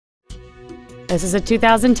This is a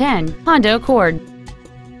 2010 Honda Accord.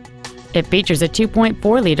 It features a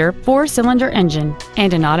 2.4-liter four-cylinder engine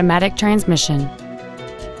and an automatic transmission.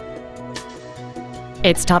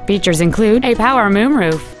 Its top features include a power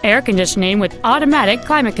moonroof, air conditioning with automatic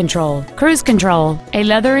climate control, cruise control, a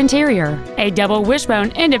leather interior, a double wishbone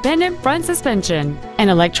independent front suspension, an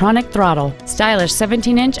electronic throttle, stylish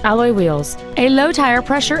 17-inch alloy wheels, a low tire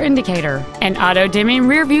pressure indicator, an auto-dimming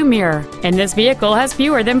rearview mirror, and this vehicle has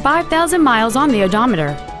fewer than 5,000 miles on the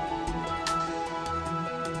odometer.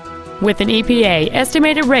 With an EPA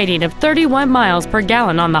estimated rating of 31 miles per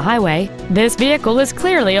gallon on the highway, this vehicle is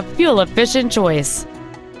clearly a fuel-efficient choice.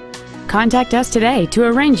 Contact us today to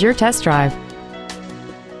arrange your test drive.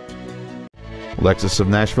 Lexus of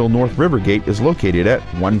Nashville North Rivergate is located at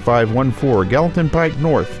 1514 Gallatin Pike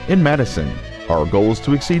North in Madison. Our goal is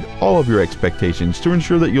to exceed all of your expectations to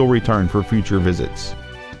ensure that you'll return for future visits.